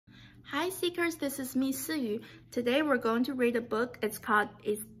Hi Seekers, this is me, Siyu. Today we're going to read a book. It's called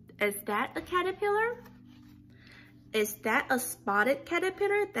Is That a Caterpillar? Is that a spotted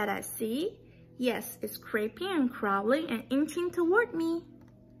caterpillar that I see? Yes, it's creeping and crawling and inching toward me.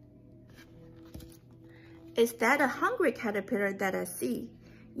 Is that a hungry caterpillar that I see?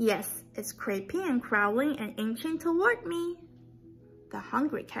 Yes, it's creeping and crawling and inching toward me. The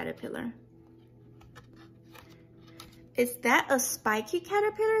hungry caterpillar. Is that a spiky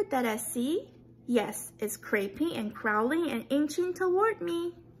caterpillar that I see? Yes, it's creeping and crawling and inching toward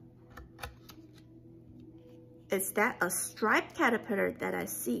me. Is that a striped caterpillar that I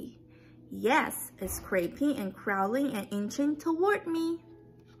see? Yes, it's creeping and crawling and inching toward me.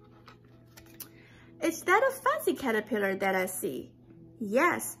 Is that a fuzzy caterpillar that I see?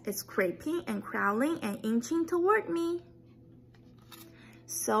 Yes, it's creeping and crawling and inching toward me.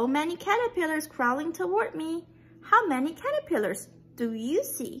 So many caterpillars crawling toward me. How many caterpillars do you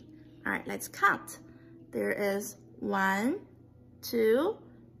see? All right, let's count. There is 1, 2,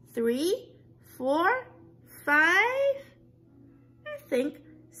 3, 4, 5, I think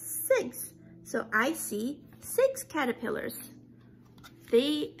 6. So I see 6 caterpillars.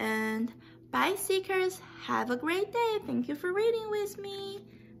 The end. Bye, Seekers. Have a great day. Thank you for reading with me.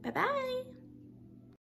 Bye-bye.